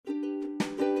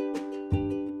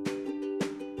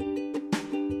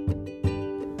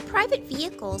Private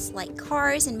vehicles like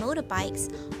cars and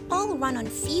motorbikes all run on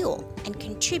fuel and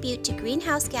contribute to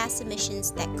greenhouse gas emissions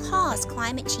that cause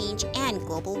climate change and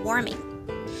global warming.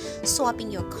 Swapping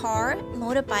your car,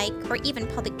 motorbike, or even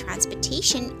public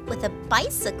transportation with a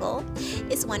bicycle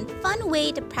is one fun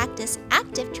way to practice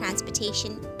active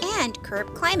transportation and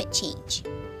curb climate change.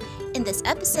 In this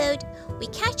episode, we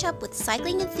catch up with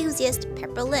cycling enthusiast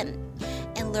Pepper Lim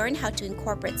and learn how to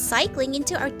incorporate cycling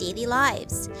into our daily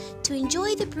lives, to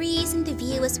enjoy the breeze and the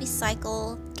view as we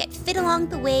cycle, get fit along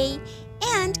the way,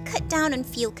 and cut down on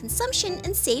fuel consumption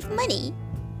and save money.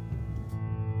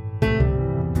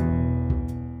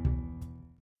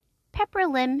 Pepper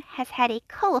Lim has had a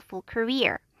colorful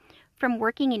career, from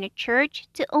working in a church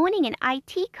to owning an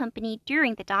IT company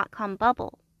during the dot-com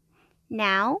bubble.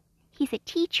 Now, he's a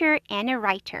teacher and a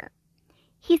writer.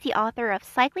 He's the author of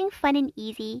Cycling Fun and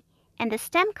Easy and the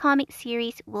STEM comic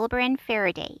series Wilbur and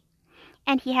Faraday.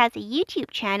 And he has a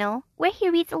YouTube channel where he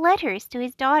reads letters to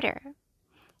his daughter.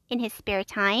 In his spare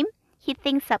time, he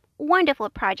thinks up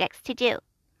wonderful projects to do.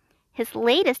 His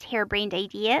latest harebrained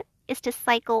idea is to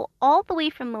cycle all the way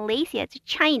from Malaysia to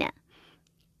China,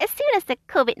 as soon as the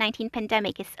COVID-19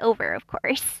 pandemic is over, of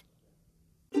course.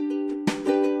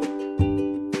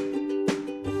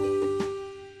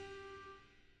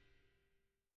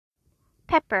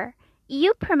 Pepper,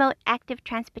 you promote active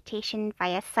transportation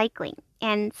via cycling.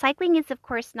 And cycling is, of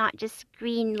course, not just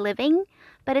green living,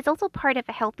 but it's also part of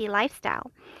a healthy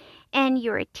lifestyle. And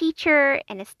you're a teacher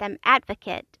and a STEM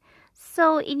advocate.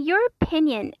 So, in your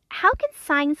opinion, how can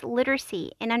science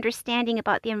literacy and understanding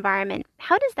about the environment,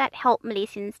 how does that help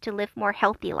Malaysians to live more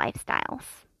healthy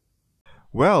lifestyles?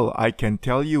 Well, I can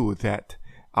tell you that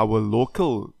our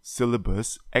local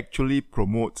syllabus actually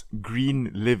promotes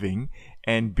green living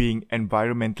and being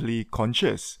environmentally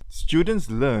conscious. Students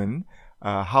learn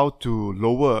how to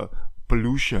lower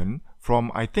pollution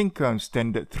from, I think,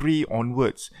 standard 3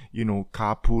 onwards,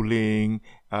 carpooling,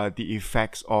 the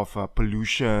effects of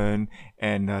pollution,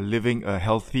 and living a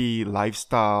healthy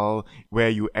lifestyle where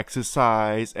you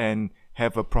exercise and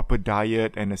have a proper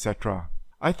diet, and etc.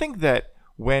 I think that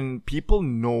when people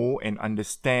know and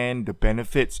understand the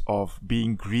benefits of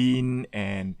being green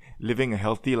and living a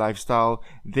healthy lifestyle,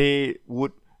 they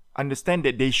would understand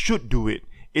that they should do it.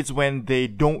 It's when they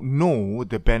don't know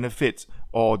the benefits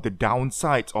or the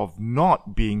downsides of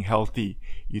not being healthy,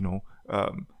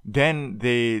 then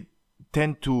they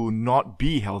tend to not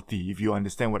be healthy, if you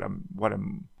understand what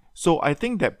I'm. So I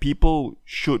think that people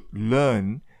should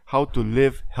learn how to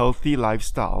live healthy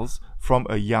lifestyles from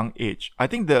a young age. I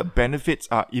think the benefits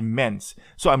are immense.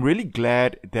 So I'm really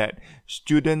glad that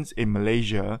students in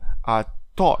Malaysia are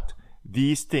taught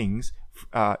these things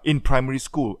in primary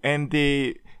school, and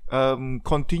they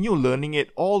continue learning it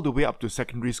all the way up to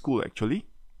secondary school, actually.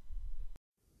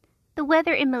 The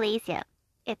weather in Malaysia.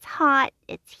 It's hot,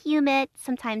 it's humid,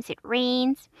 sometimes it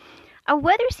rains. Our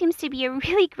weather seems to be a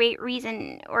really great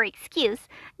reason or excuse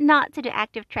not to do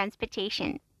active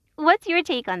transportation. What's your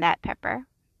take on that, Pepper?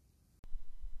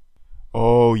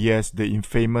 Oh yes, the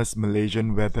infamous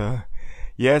Malaysian weather.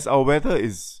 Yes, our weather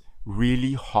is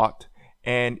really hot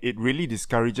and it really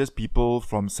discourages people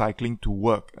from cycling to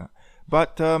work.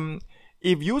 But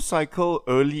if you cycle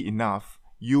early enough,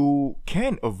 you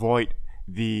can avoid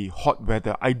the hot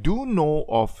weather. I do know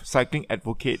of cycling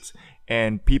advocates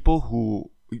and people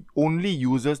who only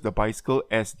uses the bicycle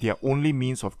as their only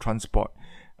means of transport.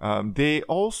 They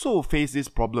also face this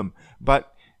problem,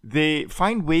 but they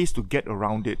find ways to get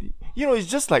around it. It's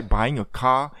just like buying a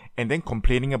car and then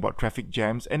complaining about traffic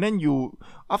jams, and then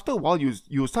after a while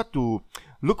you start to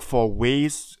look for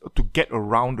ways to get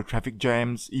around the traffic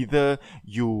jams. Either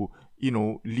you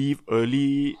leave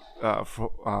early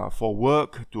for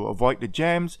work to avoid the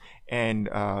jams, and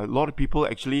a lot of people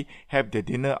actually have their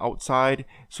dinner outside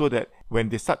so that when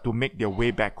they start to make their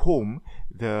way back home,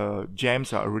 the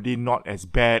jams are already not as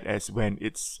bad as when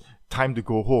it's time to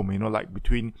go home, like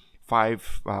between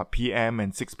 5 p.m.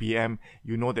 and 6 p.m.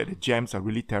 that the jams are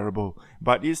really terrible.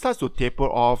 But it starts to taper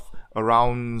off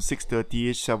around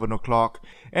 6:30ish, 7 o'clock.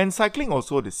 And cycling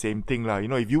also the same thing.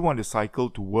 If you want to cycle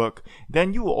to work,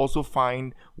 then you will also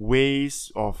find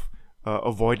ways of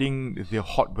avoiding the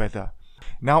hot weather.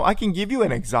 Now, I can give you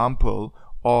an example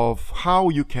of how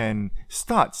you can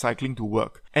start cycling to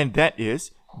work. And that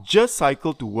is, just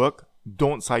cycle to work,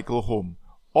 don't cycle home.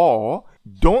 Or,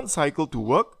 don't cycle to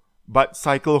work, but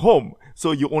cycle home.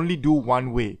 So you only do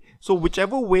one way. So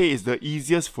whichever way is the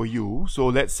easiest for you. So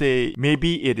let's say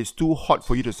maybe it is too hot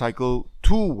for you to cycle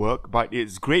to work, but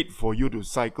it's great for you to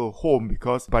cycle home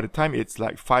because by the time it's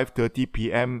like 5:30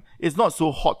 p.m., it's not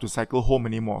so hot to cycle home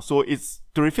anymore. So it's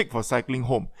terrific for cycling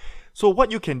home. So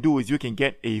what you can do is you can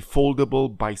get a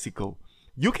foldable bicycle.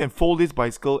 You can fold this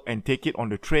bicycle and take it on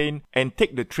the train and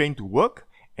take the train to work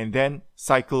and then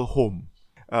cycle home.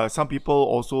 Some people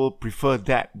also prefer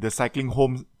the cycling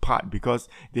home part, because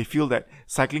they feel that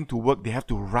cycling to work, they have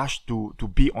to rush to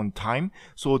be on time,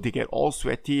 so they get all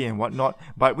sweaty and whatnot.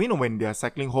 But when they're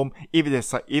cycling home, if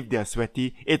they're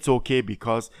sweaty, it's okay,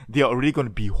 because they're already going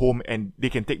to be home and they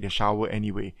can take their shower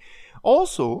anyway.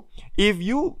 Also, if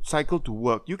you cycle to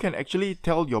work, you can actually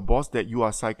tell your boss that you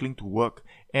are cycling to work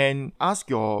and ask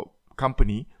your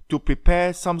company to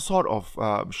prepare some sort of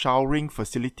showering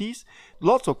facilities.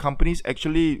 Lots of companies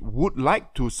actually would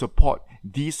like to support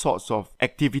these sorts of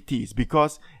activities,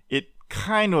 because it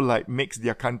kind of like makes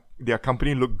their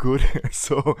company look good.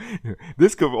 So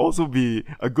this could also be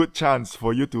a good chance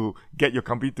for you to get your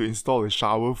company to install a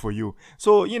shower for you.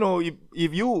 So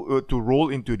if you were to roll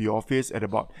into the office at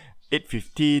about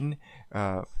 8:15,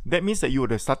 that means that you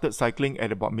would have started cycling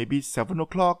at about maybe 7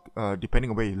 o'clock,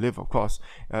 depending on where you live, of course.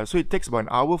 So it takes about an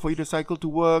hour for you to cycle to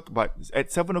work, but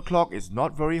at 7 o'clock, it's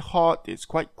not very hot, it's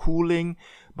quite cooling.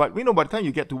 But by the time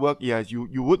you get to work, yes,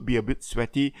 you would be a bit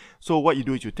sweaty. So what you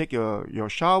do is you take your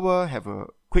shower, have a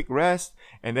quick rest,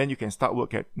 and then you can start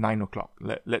work at 9 o'clock,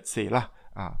 let's say lah.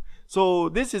 So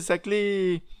this is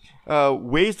actually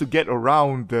ways to get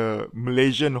around the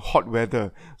Malaysian hot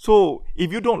weather. So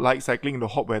if you don't like cycling in the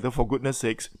hot weather, for goodness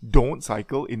sakes, don't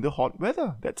cycle in the hot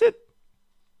weather. That's it.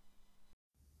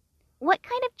 What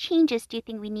kind of changes do you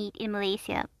think we need in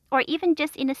Malaysia, or even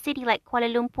just in a city like Kuala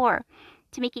Lumpur,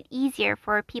 to make it easier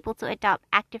for people to adopt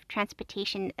active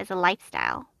transportation as a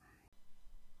lifestyle?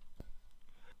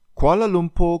 Kuala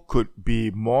Lumpur could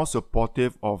be more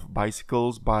supportive of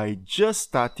bicycles by just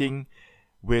starting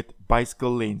with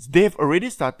bicycle lanes. They've already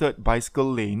started bicycle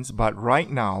lanes, but right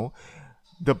now,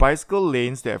 the bicycle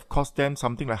lanes that have cost them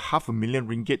something like 500,000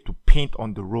 ringgit to paint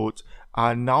on the roads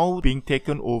are now being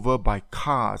taken over by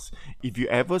cars. If you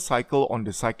ever cycle on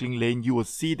the cycling lane, you will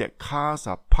see that cars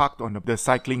are parked on the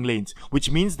cycling lanes,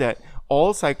 which means that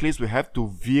all cyclists will have to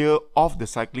veer off the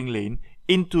cycling lane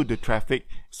into the traffic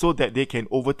so that they can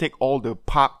overtake all the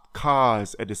parked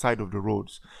cars at the side of the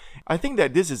roads. I think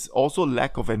that this is also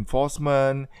lack of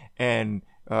enforcement and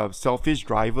selfish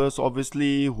drivers,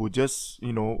 obviously, who just,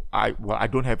 I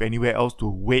don't have anywhere else to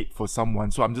wait for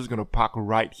someone, so I'm just going to park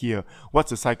right here.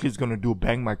 What's a cyclist going to do?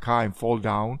 Bang my car and fall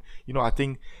down? I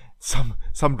think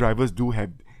some drivers do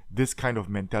have this kind of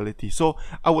mentality. So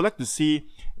I would like to see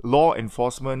law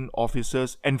enforcement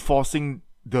officers enforcing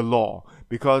the law,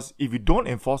 because if you don't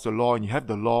enforce the law and you have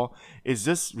the law, it's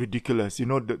just ridiculous.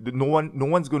 No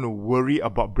one's going to worry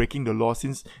about breaking the law,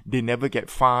 since they never get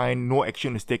fined, no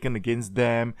action is taken against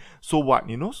them. So what?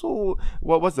 So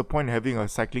what's the point of having a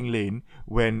cycling lane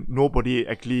when nobody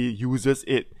actually uses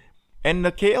it? And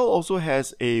the KL also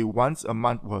has a once a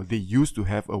month, well, they used to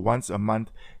have a once a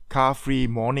month car-free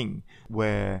morning,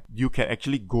 where you can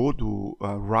actually go to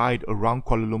ride around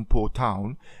Kuala Lumpur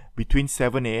town between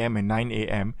 7 a.m. and 9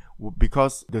 a.m.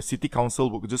 because the city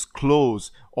council will just close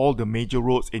all the major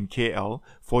roads in KL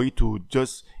for you to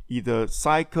just either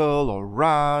cycle or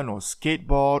run or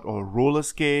skateboard or roller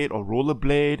skate or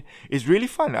rollerblade. It's really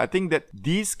fun. I think that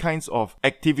these kinds of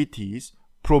activities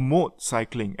promote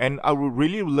cycling, and I would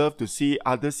really love to see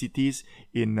other cities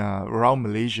in around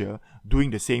Malaysia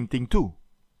doing the same thing too.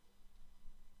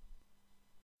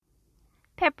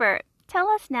 Pepper, tell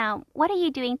us now, what are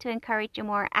you doing to encourage a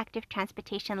more active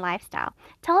transportation lifestyle?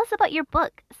 Tell us about your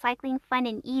book, Cycling Fun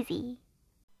and Easy.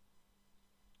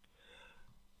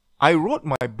 I wrote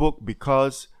my book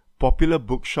because Popular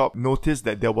Bookshop noticed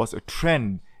that there was a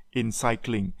trend in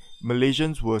cycling.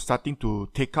 Malaysians were starting to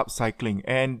take up cycling,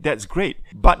 and that's great.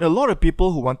 But a lot of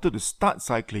people who wanted to start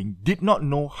cycling did not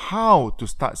know how to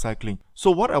start cycling. So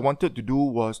what I wanted to do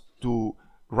was to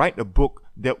write a book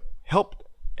that helped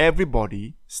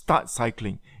everybody start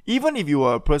cycling. Even if you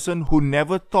are a person who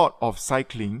never thought of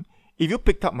cycling, if you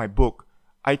picked up my book,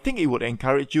 I think it would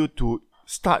encourage you to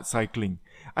start cycling.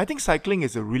 I think cycling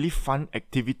is a really fun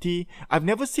activity. I've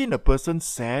never seen a person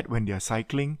sad when they're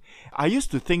cycling. I used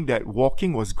to think that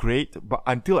walking was great, but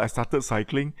until I started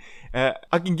cycling. I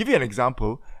can give you an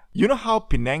example. You know how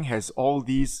Penang has all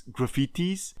these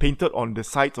graffitis painted on the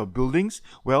sides of buildings?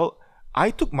 Well,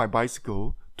 I took my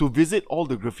bicycle to visit all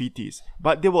the graffitis,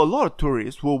 but there were a lot of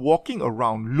tourists who were walking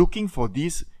around looking for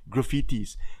these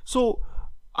graffitis. So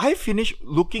I finished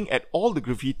looking at all the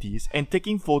graffitis and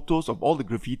taking photos of all the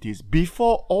graffitis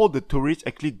before all the tourists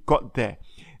actually got there.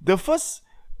 The first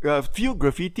few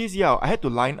graffitis, I had to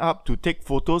line up to take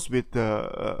photos with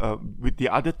the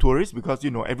other tourists, because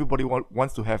everybody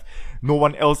wants to have no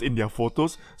one else in their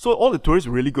photos. So all the tourists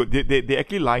were really good. They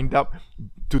actually lined up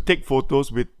to take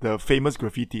photos with the famous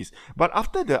graffitis. But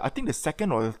after I think the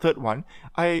second or the third one,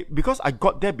 because I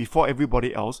got there before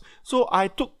everybody else, so I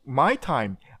took my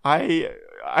time. I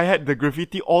had the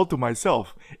graffiti all to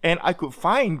myself, and I could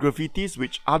find graffitis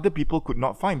which other people could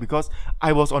not find because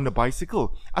I was on the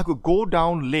bicycle. I could go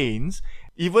down lanes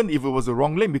even if it was the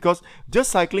wrong lane, because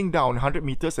just cycling down 100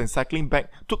 meters and cycling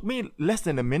back took me less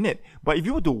than a minute. But if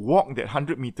you were to walk that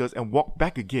 100 meters and walk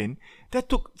back again, that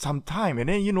took some time. And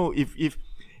then, if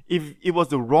it was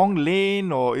the wrong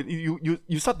lane, or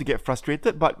you start to get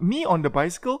frustrated. But me on the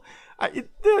bicycle,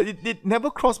 it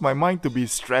never crossed my mind to be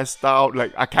stressed out,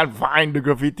 like I can't find the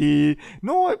graffiti.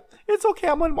 No, it's okay,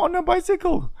 I'm on a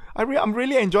bicycle. I'm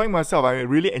really enjoying myself. I'm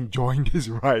really enjoying this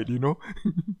ride,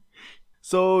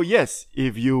 So yes,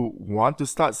 if you want to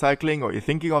start cycling, or you're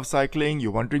thinking of cycling,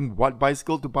 you're wondering what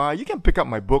bicycle to buy, you can pick up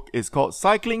my book. It's called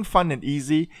Cycling Fun and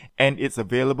Easy, and it's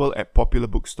available at popular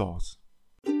bookstores.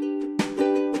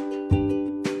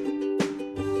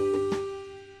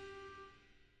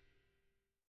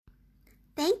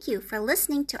 Thank you for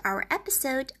listening to our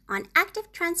episode on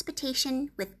active transportation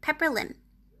with Pepper Lim.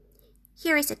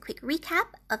 Here is a quick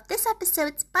recap of this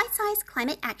episode's bite-sized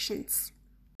climate actions.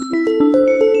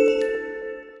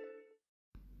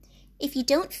 If you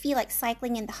don't feel like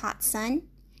cycling in the hot sun,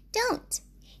 don't.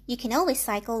 You can always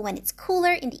cycle when it's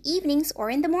cooler in the evenings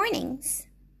or in the mornings.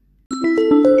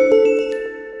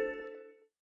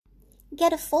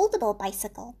 Get a foldable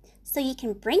bicycle so you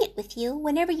can bring it with you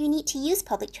whenever you need to use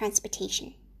public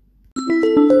transportation.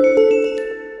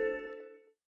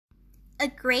 A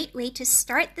great way to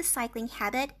start the cycling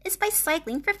habit is by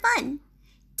cycling for fun,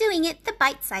 doing it the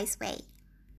bite-sized way.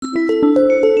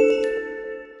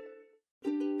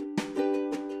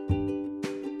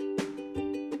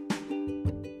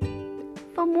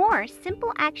 For more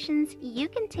simple actions you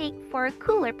can take for a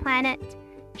cooler planet,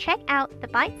 check out the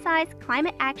Bite-Sized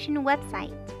Climate Action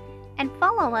website and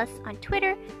follow us on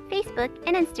Twitter, Facebook,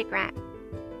 and Instagram.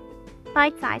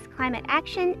 Bite-Sized Climate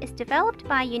Action is developed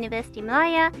by University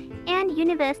Malaya and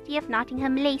University of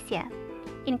Nottingham, Malaysia,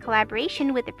 in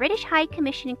collaboration with the British High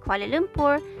Commission in Kuala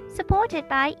Lumpur, supported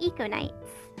by EcoNites.